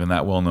Amazon or even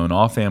that well known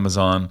off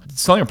Amazon,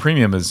 selling a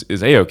premium is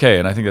A-okay.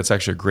 And I think that's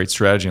actually a great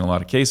strategy in a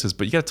lot of cases,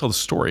 but you got to tell the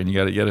story and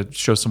you got to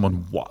show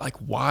someone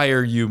why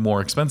are you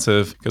more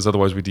expensive? Because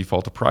otherwise we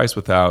default to price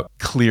without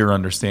clear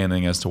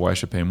understanding as to why I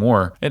should pay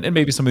more. And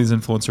maybe some of these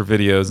influencer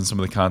videos and some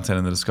of the content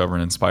in the Discover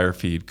and Inspire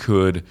feed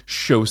could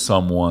show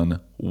someone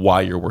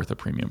why you're worth a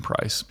premium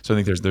price. So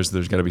I think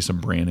there's got to be some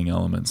branding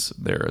elements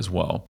there as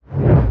well.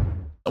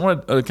 I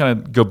want to kind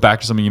of go back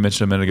to something you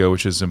mentioned a minute ago,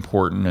 which is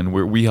important, and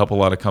we help a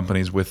lot of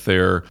companies with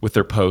their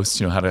posts.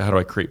 How do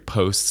I create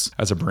posts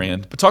as a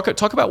brand? But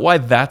talk about why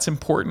that's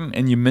important.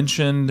 And you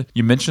mentioned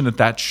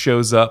that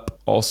shows up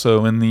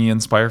also in the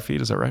Inspire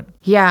feed. Is that right?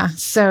 Yeah.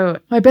 So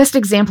my best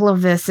example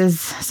of this is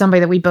somebody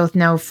that we both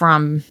know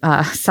from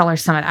Seller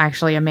Summit,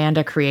 actually,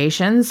 Amanda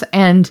Creations.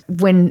 And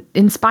when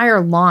Inspire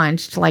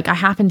launched, like I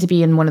happened to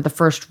be in one of the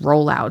first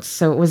rollouts,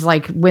 so it was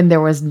like when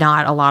there was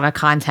not a lot of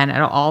content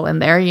at all in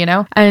there,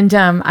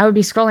 and I would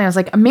be scrolling. I was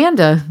like,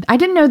 Amanda, I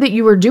didn't know that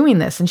you were doing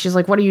this. And she's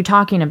like, what are you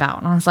talking about?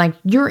 And I was like,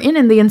 you're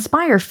in the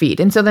Inspire feed.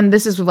 And so then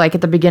this is like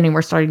at the beginning,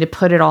 we're starting to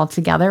put it all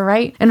together,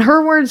 right? And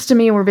her words to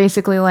me were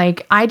basically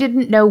like, I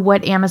didn't know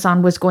what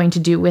Amazon was going to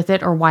do with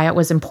it or why it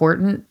was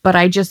important, but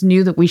I just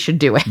knew that we should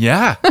do it.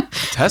 Yeah,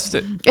 test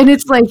it. And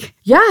it's like,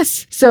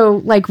 yes.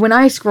 So like when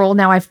I scroll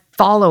now, I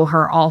follow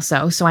her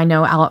also. So I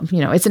know,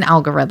 it's an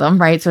algorithm,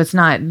 right? So it's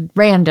not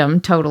random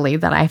totally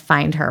that I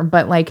find her,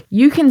 but like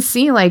you can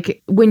see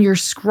like when you're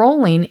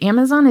scrolling,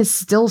 Amazon is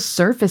still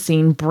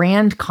surfacing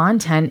brand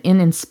content in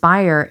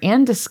Inspire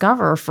and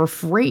Discover for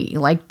free.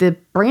 Like the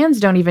brands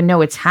don't even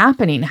know it's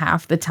happening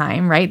half the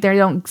time, right? They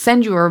don't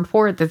send you a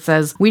report that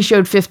says, we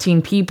showed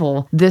 15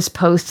 people this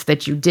post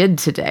that you did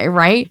today,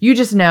 right? You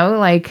just know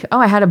like, oh,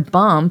 I had a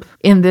bump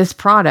in this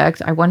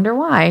product. I wonder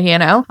why,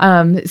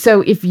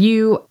 So if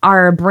you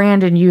are a brand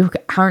and you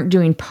aren't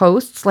doing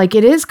posts, like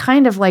it is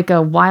kind of like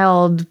a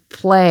wild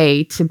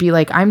play to be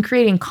like, I'm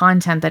creating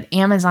content that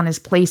Amazon is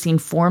placing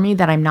for me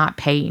that I'm not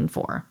paying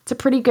for. It's a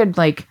pretty good,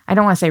 like, I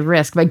don't want to say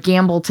risk, but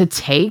gamble to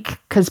take,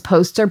 because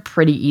posts are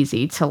pretty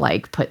easy to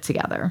like put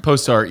together.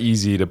 Posts are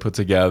easy to put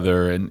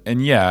together.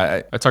 And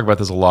yeah, I talk about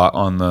this a lot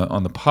on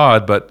the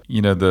pod, but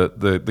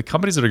the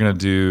companies that are going to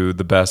do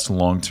the best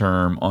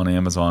long-term on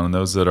Amazon and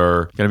those that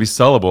are going to be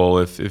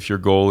sellable, if your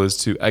goal is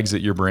to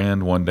exit your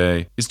brand one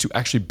day, is to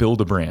actually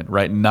build a brand,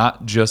 right?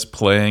 Not just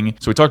playing.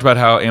 So we talked about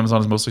how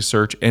Amazon is mostly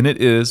search, and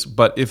it is,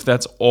 but if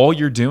that's all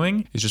you're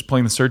doing is just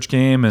playing the search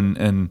game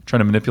and trying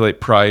to manipulate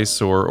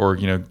price or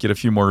get a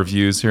few more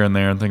reviews here and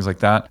there and things like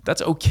that,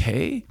 that's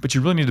okay. But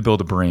you really need to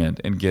build a brand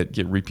and get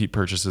repeat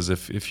purchases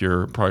if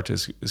your product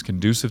is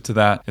conducive to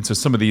that. And so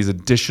some of these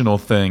additional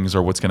things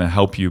are what's going to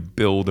help you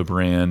build a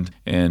brand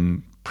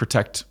and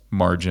protect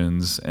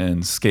margins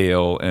and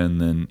scale, and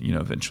then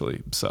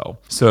eventually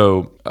sell.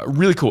 So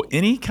really cool.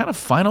 Any kind of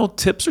final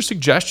tips or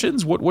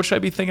suggestions? What should I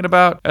be thinking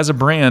about as a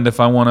brand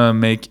if I want to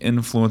make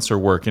influencer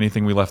work?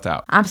 Anything we left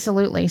out?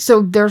 Absolutely.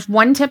 So there's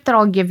one tip that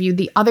I'll give you.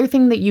 The other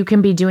thing that you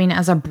can be doing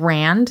as a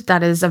brand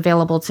that is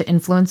available to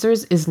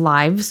influencers is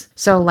lives.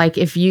 So like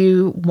if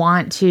you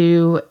want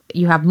to,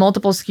 you have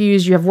multiple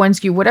SKUs, you have one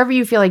SKU, whatever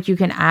you feel like you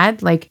can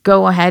add, like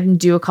go ahead and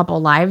do a couple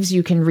lives.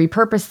 You can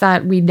repurpose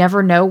that. We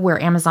never know where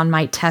Amazon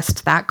might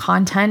test that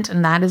content,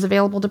 and that is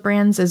available to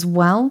brands as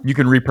well. You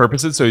can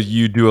repurpose it. So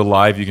you do a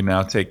live, you can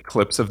now take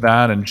clips of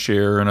that and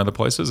share in other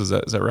places. Is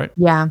that right?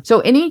 Yeah. So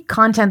any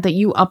content that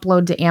you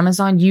upload to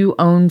Amazon, you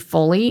own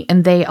fully,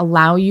 and they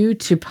allow you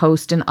to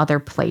post in other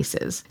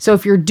places. So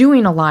if you're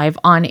doing a live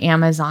on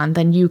Amazon,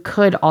 then you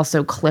could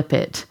also clip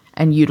it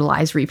and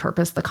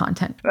repurpose the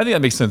content. I think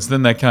that makes sense.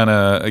 Then that kind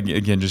of,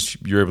 again,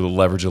 just you're able to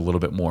leverage a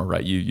little bit more,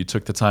 right? You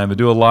took the time to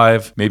do a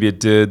live. Maybe it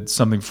did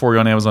something for you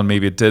on Amazon,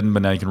 maybe it didn't,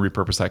 but now you can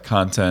repurpose that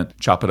content,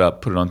 chop it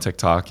up, put it on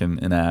TikTok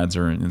and ads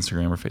or in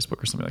Instagram or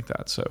Facebook or something like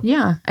that. So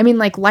yeah, I mean,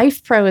 like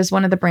Life Pro is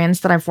one of the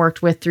brands that I've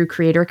worked with through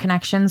Creator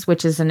Connections,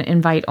 which is an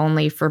invite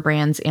only for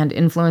brands and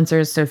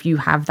influencers. So if you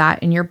have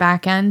that in your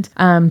back end,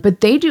 but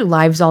they do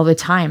lives all the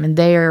time, and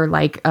they are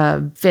like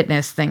a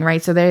fitness thing,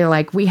 right? So they're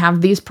like, we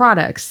have these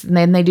products, and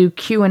then they do do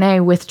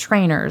Q&A with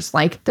trainers.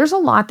 Like there's a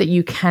lot that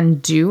you can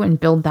do and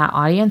build that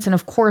audience. And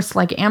of course,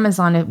 like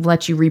Amazon, it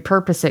lets you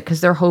repurpose it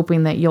because they're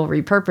hoping that you'll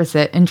repurpose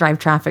it and drive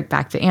traffic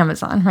back to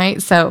Amazon,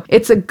 right? So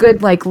it's a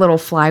good like little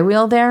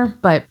flywheel there.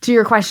 But to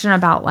your question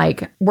about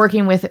like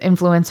working with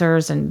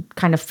influencers and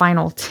kind of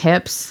final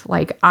tips,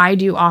 like I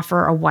do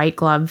offer a white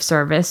glove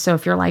service. So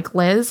if you're like,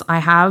 Liz, I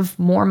have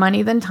more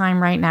money than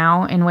time right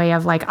now in way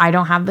of like, I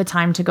don't have the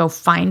time to go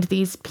find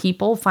these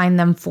people, find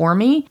them for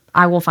me.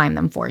 I will find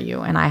them for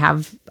you. And I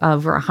have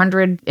over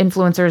 100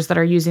 influencers that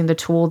are using the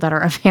tool that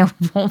are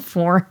available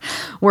for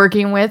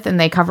working with. And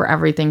they cover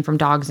everything from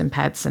dogs and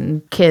pets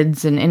and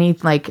kids and any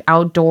like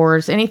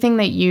outdoors, anything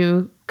that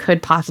you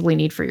could possibly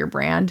need for your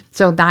brand.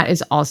 So that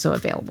is also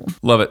available.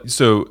 Love it.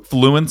 So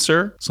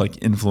Fluencer, it's like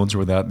influencer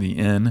without the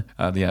N,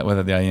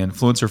 without the IN,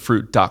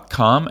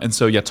 fluencerfruit.com. And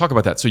so, yeah, talk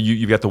about that. So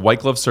you've got the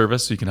white glove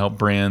service, so you can help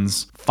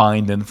brands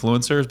find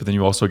influencers, but then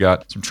you also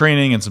got some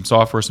training and some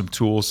software, some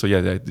tools. So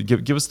yeah,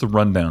 give us the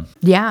rundown.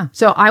 Yeah.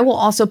 So I will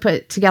also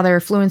put together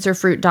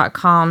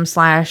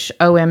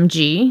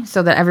fluencerfruit.com/OMG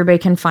so that everybody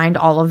can find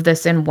all of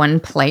this in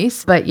one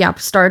place. But yeah,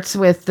 starts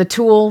with the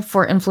tool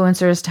for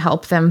influencers to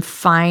help them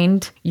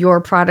find your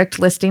product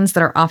listings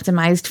that are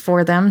optimized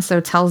for them. So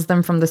it tells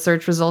them from the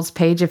search results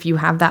page if you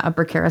have that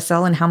upper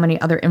carousel and how many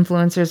other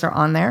influencers are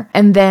on there.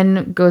 And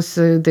then goes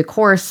through the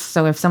course.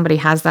 So if somebody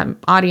has that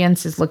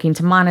audience, is looking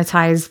to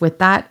monetize with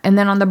that. And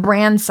then on the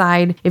brand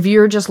side, if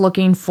you're just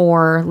looking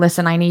for,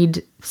 listen, I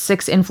need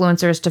 6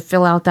 influencers to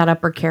fill out that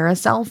upper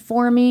carousel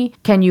for me,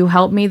 can you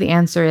help me? The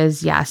answer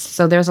is yes.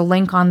 So there's a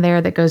link on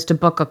there that goes to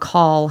book a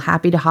call.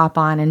 Happy to hop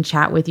on and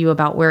chat with you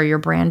about where your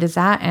brand is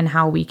at and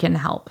how we can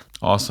help.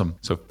 Awesome.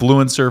 So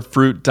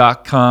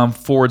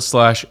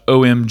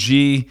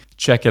fluencerfruit.com/OMG.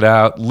 Check it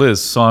out.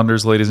 Liz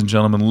Saunders, ladies and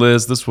gentlemen.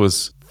 Liz, this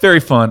was very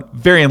fun,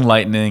 very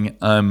enlightening.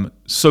 I'm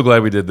so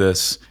glad we did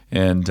this.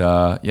 And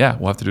yeah,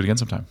 we'll have to do it again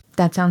sometime.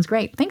 That sounds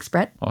great. Thanks,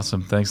 Brett.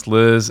 Awesome. Thanks,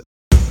 Liz.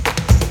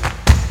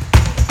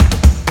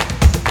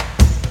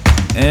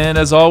 And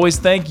as always,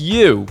 thank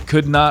you.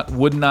 Would not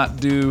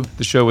do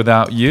the show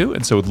without you.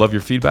 And so would love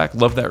your feedback.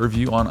 Love that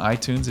review on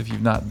iTunes if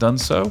you've not done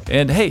so.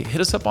 And hey,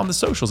 hit us up on the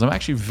socials. I'm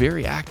actually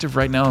very active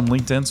right now on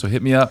LinkedIn. So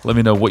hit me up. Let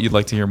me know what you'd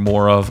like to hear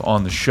more of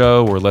on the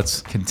show, or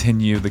let's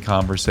continue the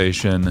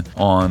conversation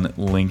on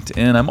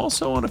LinkedIn. I'm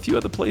also on a few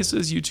other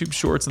places, YouTube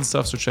Shorts and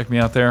stuff. So check me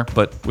out there.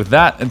 But with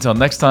that, until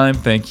next time,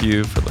 thank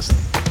you for listening.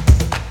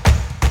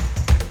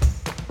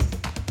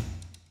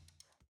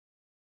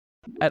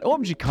 At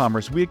OMG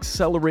Commerce, we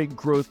accelerate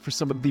growth for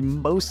some of the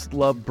most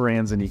loved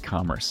brands in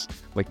e-commerce,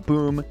 like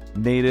Boom,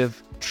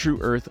 Native, True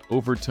Earth,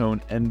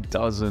 Overtone, and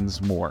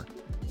dozens more.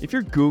 If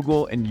your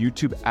Google and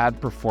YouTube ad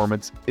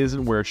performance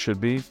isn't where it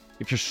should be,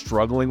 if you're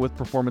struggling with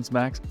Performance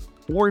Max,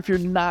 or if you're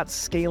not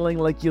scaling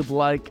like you'd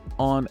like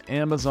on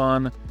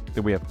Amazon,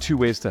 then we have 2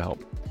 ways to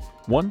help.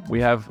 1, we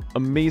have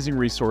amazing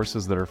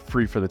resources that are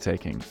free for the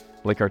taking,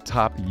 like our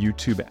top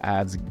YouTube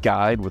ads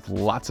guide with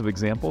lots of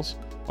examples,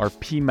 our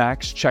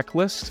PMax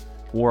checklist,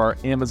 or our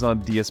Amazon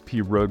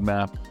DSP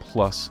roadmap,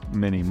 plus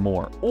many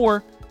more.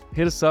 Or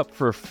hit us up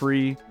for a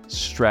free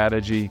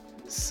strategy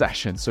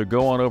session. So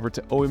go on over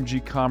to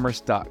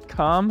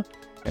omgcommerce.com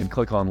and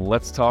click on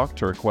Let's Talk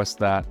to request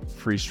that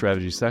free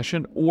strategy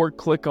session, or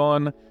click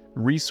on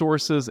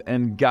Resources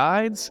and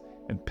Guides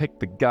and pick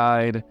the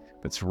guide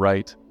that's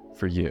right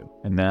for you.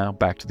 And now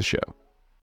back to the show.